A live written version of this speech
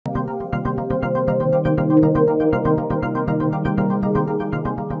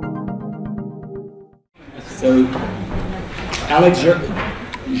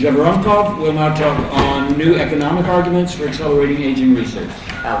Zhavoronkov will now talk on new economic arguments for accelerating aging research.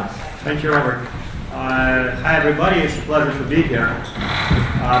 Alex. Thank you, Robert. Hi, everybody. It's a pleasure to be here.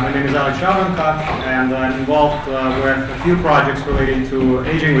 My name is Alex Zhavoronkov, and I'm involved with a few projects relating to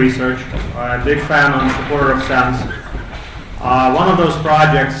aging research. I'm a big fan and supporter of SENS. One of those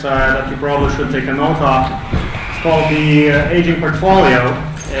projects that you probably should take a note of is called the Aging Portfolio.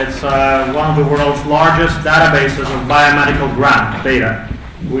 It's one of the world's largest databases of biomedical grant data.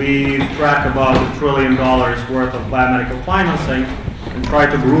 We track about $1 trillion worth of biomedical financing and try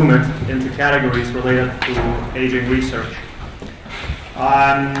to groom it into categories related to aging research.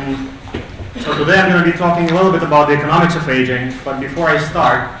 So today I'm going to be talking a little bit about the economics of aging, but before I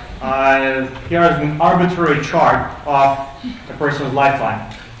start, here is an arbitrary chart of a person's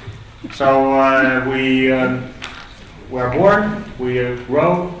lifetime. So we're born, we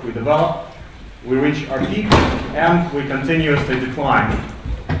grow, we develop, we reach our peak, and we continuously decline.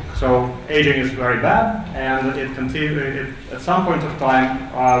 So aging is very bad, and at some point of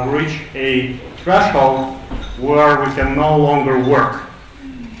time we reach a threshold where we can no longer work.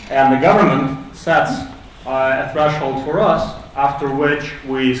 And the government sets a threshold for us, after which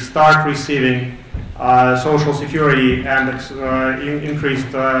we start receiving Social Security and increased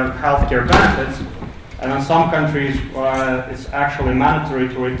healthcare benefits. And in some countries, it's actually mandatory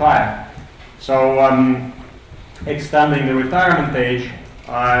to retire. So extending the retirement age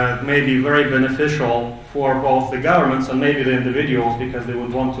may be very beneficial for both the governments and maybe the individuals, because they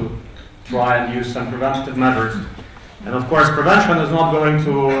would want to try and use some preventative measures. And of course, prevention is not going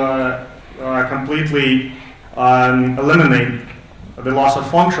to completely eliminate the loss of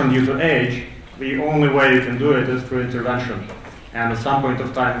function due to age. The only way you can do it is through intervention. And at some point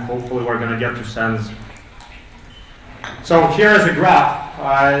of time, hopefully, we're going to get to SENS. So here is a graph.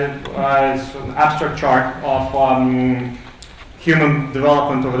 It's an abstract chart of human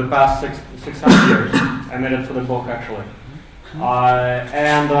development over the past 600 years. I made it for the book, actually.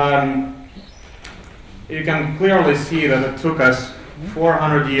 You can clearly see that it took us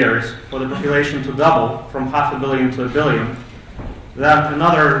 400 years for the population to double from 500 million to 1 billion. Then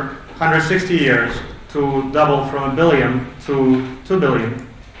another 160 years to double from 1 billion to 2 billion.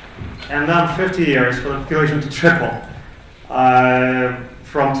 And then 50 years for the population to triple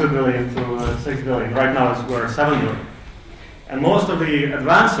from 2 billion to 6 billion. Right now we're 7 billion. And most of the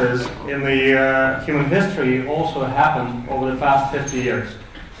advances in the human history also happened over the past 50 years.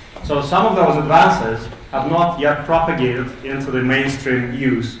 So some of those advances have not yet propagated into the mainstream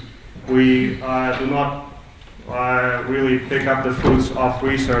use. We do not really pick up the fruits of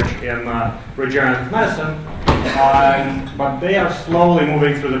research in regenerative medicine, but they are slowly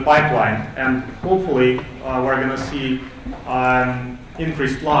moving through the pipeline, and hopefully we're going to see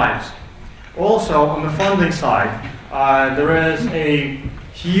increased lives. Also, on the funding side, there is a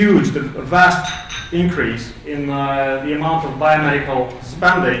vast increase in the amount of biomedical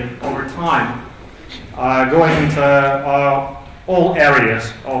spending over time, going into all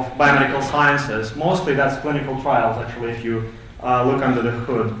areas of biomedical sciences. Mostly that's clinical trials, actually, if you look under the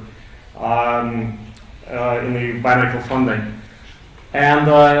hood in the biomedical funding. And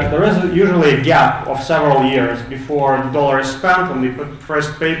there is usually a gap of several years before the dollar is spent and the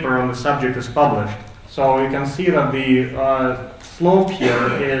first paper on the subject is published. So you can see that the slope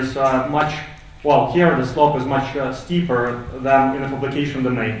here is here the slope is much steeper than in the publication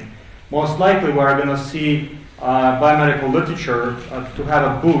domain. Most likely we're going to see biomedical literature to have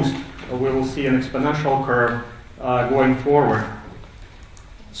a boost. We will see an exponential curve going forward.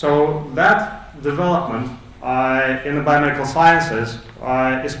 So that development in the biomedical sciences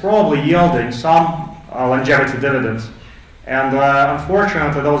is probably yielding some longevity dividends. And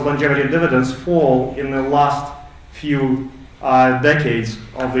unfortunately, those longevity dividends fall in the last few decades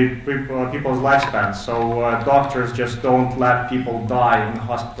of the people's lifespans. So doctors just don't let people die in the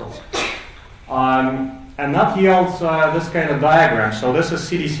hospitals. And that yields this kind of diagram. So this is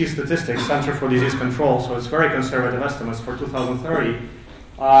CDC statistics, Center for Disease Control, so it's very conservative estimates for 2030.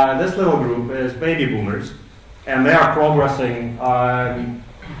 This little group is baby boomers, and they are progressing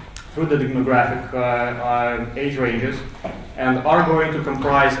through the demographic age ranges, and are going to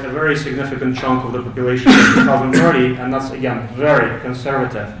comprise a very significant chunk of the population in 2030, and that's, again, very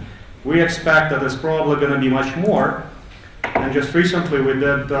conservative. We expect that it's probably going to be much more, and just recently we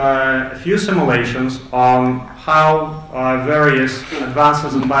did a few simulations on how various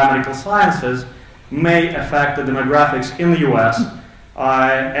advances in biomedical sciences may affect the demographics in the US,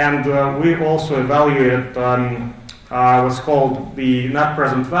 and we also evaluated what's called the net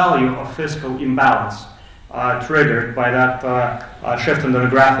present value of fiscal imbalance triggered by that shift in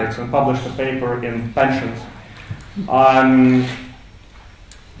demographics, and published a paper in Pensions.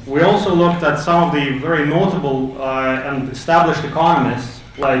 We also looked at some of the very notable and established economists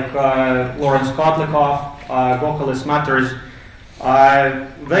like Lawrence Kotlikoff, Gokulis Matters.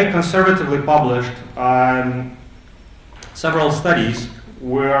 They conservatively published several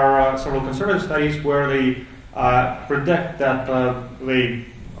conservative studies where they predict that they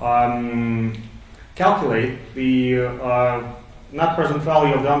calculate the net present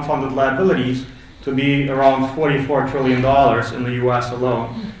value of the unfunded liabilities to be around $44 trillion in the U.S.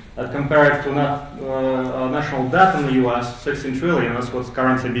 alone. That compared to national debt in the U.S., 16 trillion, that's what's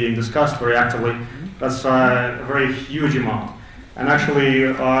currently being discussed very actively. That's a very huge amount. And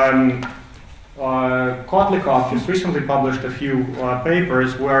actually, Kotlikoff just recently published a few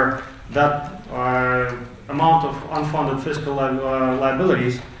papers where that amount of unfunded fiscal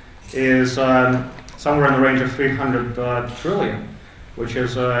liabilities is somewhere in the range of 300 trillion, which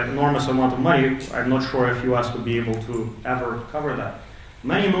is an enormous amount of money. I'm not sure if U.S. would be able to ever cover that.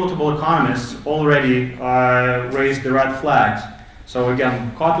 Many notable economists already raised the red flags. So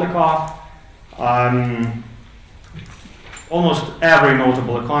again, Kotlikoff, almost every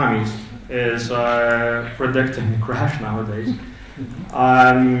notable economist is predicting a crash nowadays.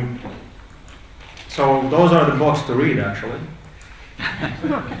 So those are the books to read, actually.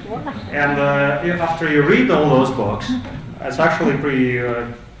 And after you read all those books, it's actually pretty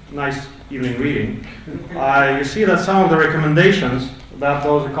nice evening reading. You see that some of the recommendations that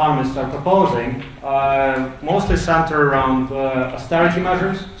those economists are proposing mostly center around austerity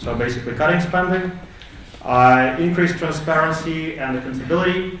measures, so basically cutting spending, increased transparency and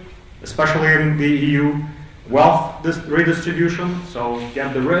accountability, especially in the EU, wealth redistribution, so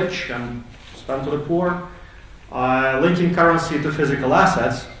get the rich and spend to the poor, linking currency to physical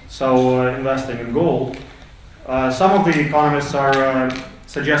assets, so investing in gold. Some of the economists are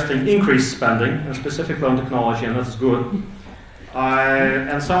suggesting increased spending, and specifically on technology, and that's good.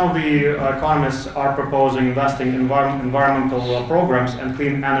 And some of the economists are proposing investing in environmental programs and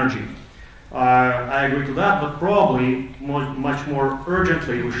clean energy. I agree to that, but probably much more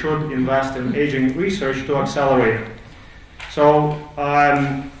urgently we should invest in aging research to accelerate it. So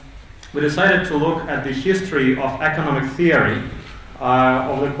we decided to look at the history of economic theory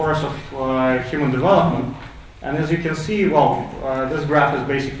over the course of human development. And as you can see, well, this graph is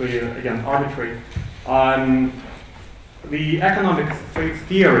basically, again, arbitrary. The economic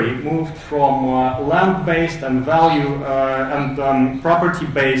theory moved from land-based and value and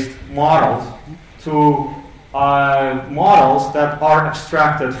property-based models to models that are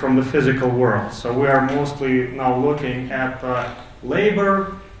abstracted from the physical world. So we are mostly now looking at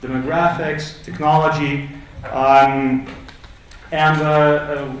labor, demographics, technology, and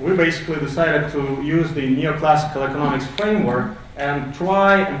we basically decided to use the neoclassical economics framework and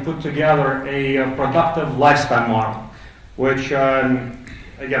try and put together a productive lifespan model, which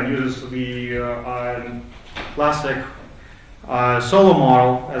again uses the classic Solow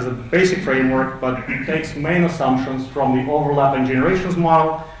model as a basic framework, but takes main assumptions from the overlapping generations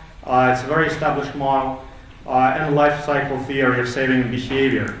model. It's a very established model, and life cycle theory of saving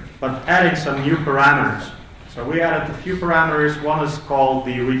behavior, but adding some new parameters. So we added a few parameters. One is called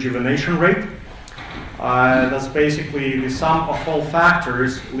the rejuvenation rate. That's basically the sum of all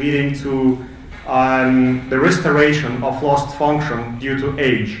factors leading to the restoration of lost function due to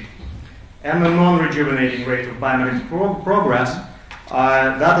age. And the non-rejuvenating rate of biomedical progress,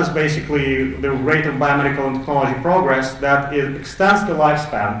 that is basically the rate of biomedical and technology progress that extends the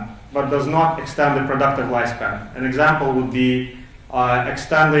lifespan, but does not extend the productive lifespan. An example would be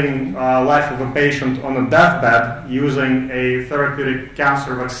extending life of a patient on a deathbed using a therapeutic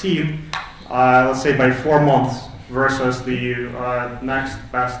cancer vaccine, let's say by 4 months, versus the next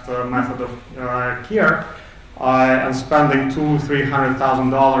best method of care, and spending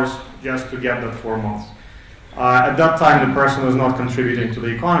 $200,000-300,000 just to get that 4 months. At that time, the person is not contributing to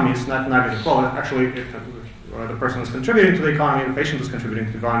the economy. It's not negative. Well, actually, the person is contributing to the economy. The patient is contributing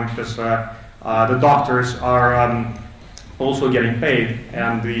to the economy because the doctors are also getting paid,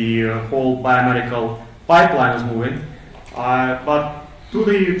 and the whole biomedical pipeline is moving. But to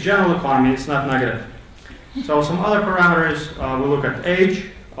the general economy, it's not negative. So some other parameters, we look at age.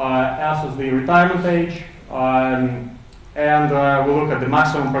 S is the retirement age, and we look at the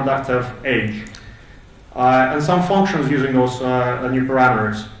maximum productive age. And some functions using those new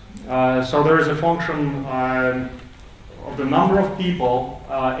parameters. So there is a function of the number of people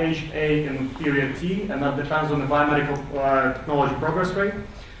aged A in period T, and that depends on the biomedical technology progress rate.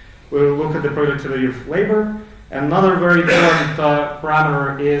 We'll look at the productivity of labor. Another very important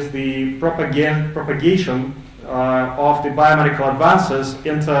parameter is the propagation of the biomedical advances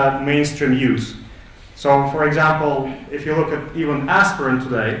into mainstream use. So, for example, if you look at even aspirin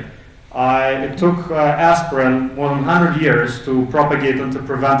today, it took aspirin more than 100 years to propagate into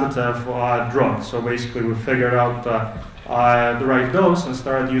preventative drug. So basically, we figured out the right dose and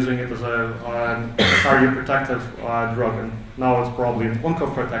started using it as a cardioprotective drug, and now it's probably an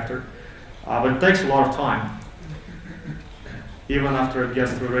oncoprotector. But it takes a lot of time, even after it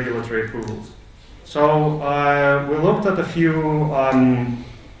gets through regulatory approvals. So we looked at a few,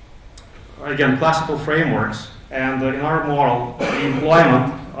 again, classical frameworks, and in our model, the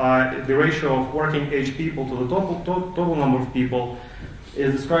employment, the ratio of working age people to the total number of people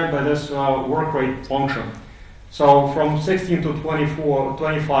is described by this work rate function. So from 16 to 24,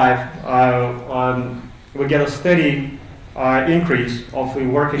 25, we get a steady increase of the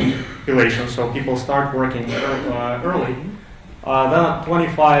working population, so people start working early. Then at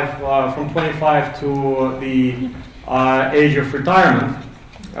 25, from 25 to the age of retirement,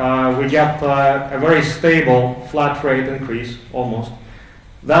 we get a very stable flat rate increase, almost.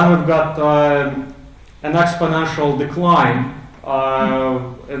 Then we've got an exponential decline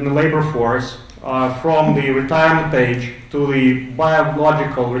in the labor force from the retirement age to the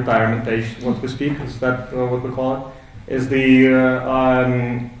biological retirement age, what we speak, is that what we call it, is the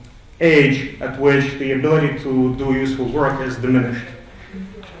age at which the ability to do useful work is diminished.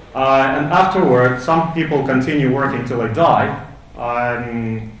 And afterward, some people continue working till they die.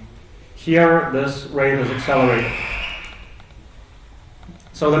 Here, this rate is accelerated.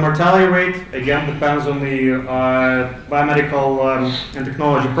 So the mortality rate, again, depends on the biomedical and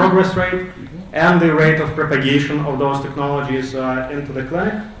technology progress rate and the rate of propagation of those technologies into the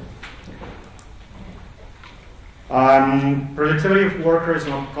clinic. Productivity of workers is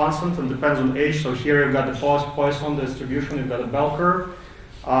not constant and depends on age. So here you've got the Poisson distribution, you've got a bell curve.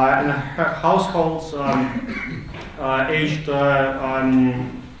 In the households aged,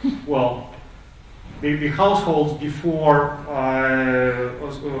 well, the households before,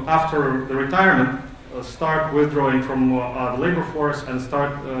 after the retirement, start withdrawing from the labor force and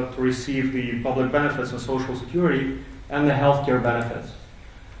start to receive the public benefits and Social Security and the healthcare benefits.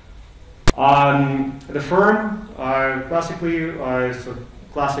 The firm, classically, is a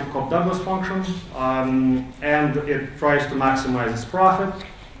classic Cobb-Douglas function, and it tries to maximize its profit.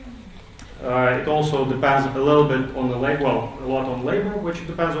 It also depends a little bit on the labor, well, a lot on labor, which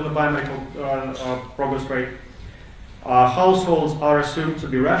depends on the biomedical progress rate. Households are assumed to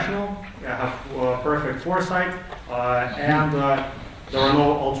be rational, have perfect foresight, and there are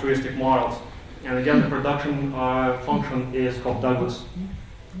no altruistic models. And again, the production function is Cobb-Douglas.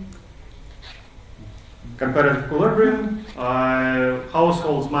 Competitive equilibrium,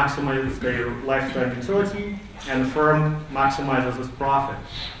 households maximize their lifetime utility, and the firm maximizes its profit.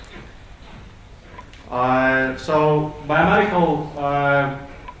 So biomedical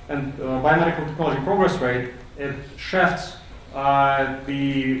and biomedical technology progress rate, it shifts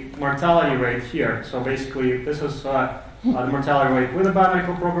the mortality rate here. So basically, this is the mortality rate with the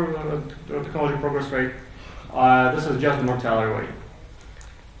biomedical technology progress rate. This is just the mortality rate.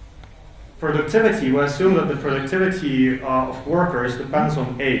 Productivity, we assume that the productivity of workers depends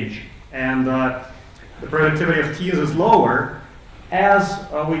on age, and the productivity of teens is lower as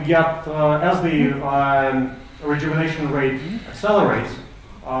we get, as the rejuvenation rate accelerates.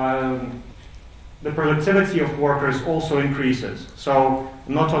 The productivity of workers also increases. So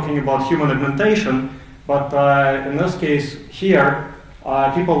I'm not talking about human augmentation, but in this case here,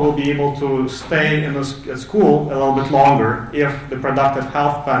 people will be able to stay in at school a little bit longer if the productive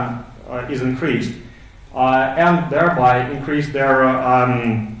health span is increased, and thereby increase their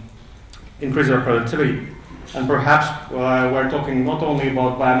productivity. And perhaps we're talking not only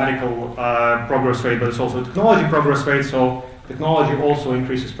about biomedical progress rate, but it's also technology progress rate. So technology also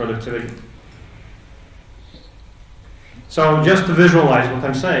increases productivity. So just to visualize what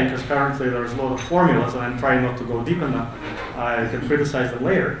I'm saying, because currently there's a lot of formulas, and I'm trying not to go deep enough. I can criticize them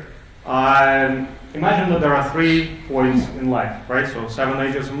later. Imagine that there are 3 points in life, right? So 7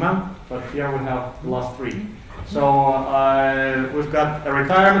 ages of man, but here we have the last 3. So we've got a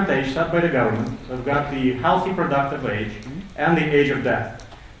retirement age set by the government. We've got the healthy productive age and the age of death.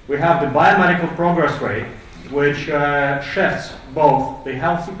 We have the biomedical progress rate, which shifts both the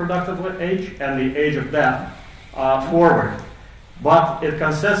healthy productive age and the age of death forward. But it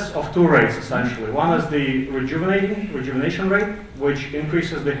consists of 2 rates, essentially. One is the rejuvenation rate, which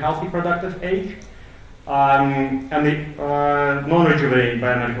increases the healthy productive age, and the non-rejuvenating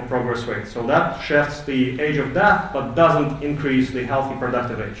biomedical progress rate. So that shifts the age of death, but doesn't increase the healthy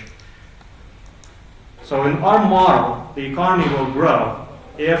productive age. So in our model, the economy will grow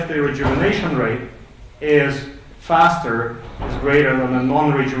if the rejuvenation rate is faster is greater than the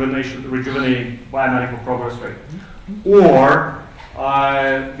non-rejuvenating biomedical progress rate. Or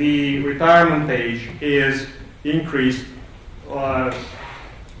the retirement age is increased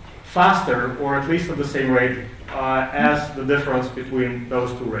faster, or at least at the same rate, as the difference between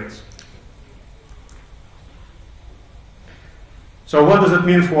those two rates. So what does it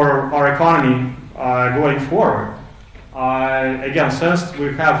mean for our economy going forward? Again, since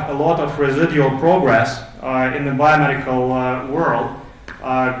we have a lot of residual progress in the biomedical world,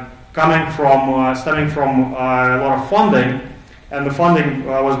 stemming from a lot of funding, and the funding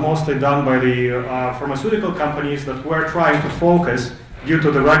was mostly done by the pharmaceutical companies that were trying to focus, due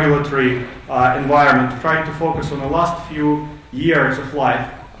to the regulatory environment, trying to focus on the last few years of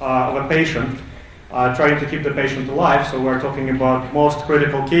life of a patient, trying to keep the patient alive. So we're talking about most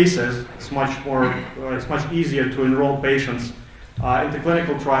critical cases. It's much easier to enroll patients into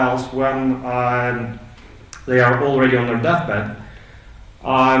clinical trials when they are already on their deathbed.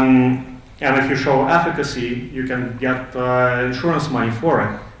 And if you show efficacy, you can get insurance money for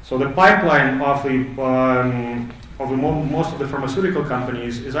it. So the pipeline of most of the pharmaceutical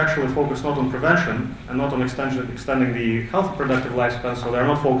companies is actually focused not on prevention and not on extending the healthy productive lifespan, so they're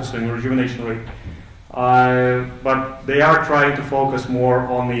not focusing on rejuvenation rate. But they are trying to focus more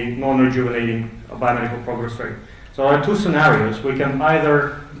on the non-rejuvenating biomedical progress rate. So there are two scenarios. We can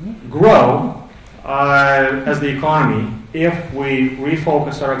either grow as the economy if we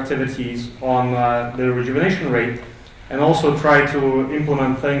refocus our activities on the rejuvenation rate, and also try to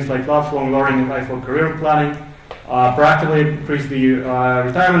implement things like lifelong learning and lifelong career planning, proactively increase the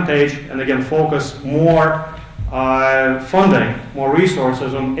retirement age, and again focus more funding, more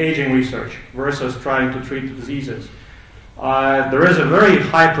resources on aging research versus trying to treat diseases. There is a very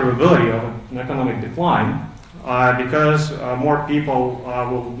high probability of an economic decline because more people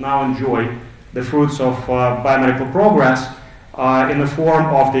will now enjoy the fruits of biomedical progress in the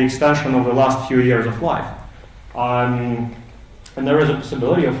form of the extension of the last few years of life. And there is a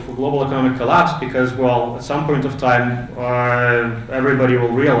possibility of global economic collapse because, well, at some point of time, everybody will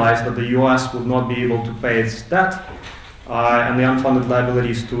realize that the US would not be able to pay its debt and the unfunded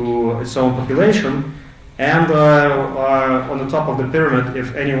liabilities to its own population. And on the top of the pyramid,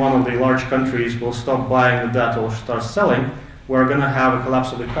 if any one of the large countries will stop buying the debt or start selling, we're going to have a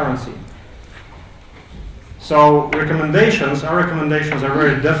collapse of the currency. So our recommendations are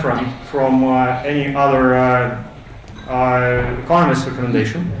very different from any other economist's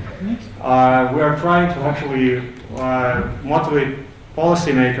recommendation. We are trying to actually motivate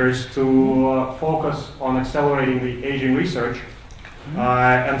policymakers to focus on accelerating the aging research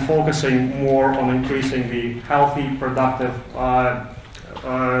and focusing more on increasing the healthy, productive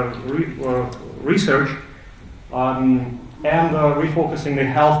research and refocusing the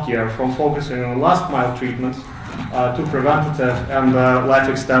healthcare from focusing on last mile treatments to preventative and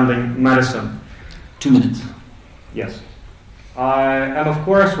life-extending medicine. 2 minutes. Yes. And of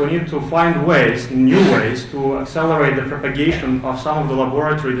course, we need to find ways, new ways, to accelerate the propagation of some of the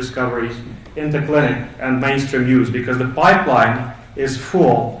laboratory discoveries into clinic and mainstream use, because the pipeline is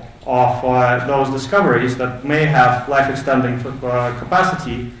full of those discoveries that may have life-extending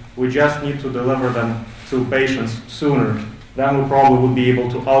capacity. We just need to deliver them to patients sooner. Then we probably will be able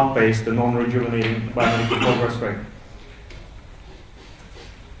to outpace the non-rejuvenating biomedical progress rate.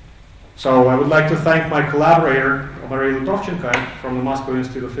 So I would like to thank my collaborator, Maria Lutovchenko, from the Moscow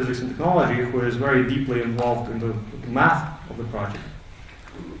Institute of Physics and Technology, who is very deeply involved in the math of the project.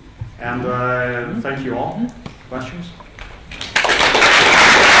 And thank you all. Questions?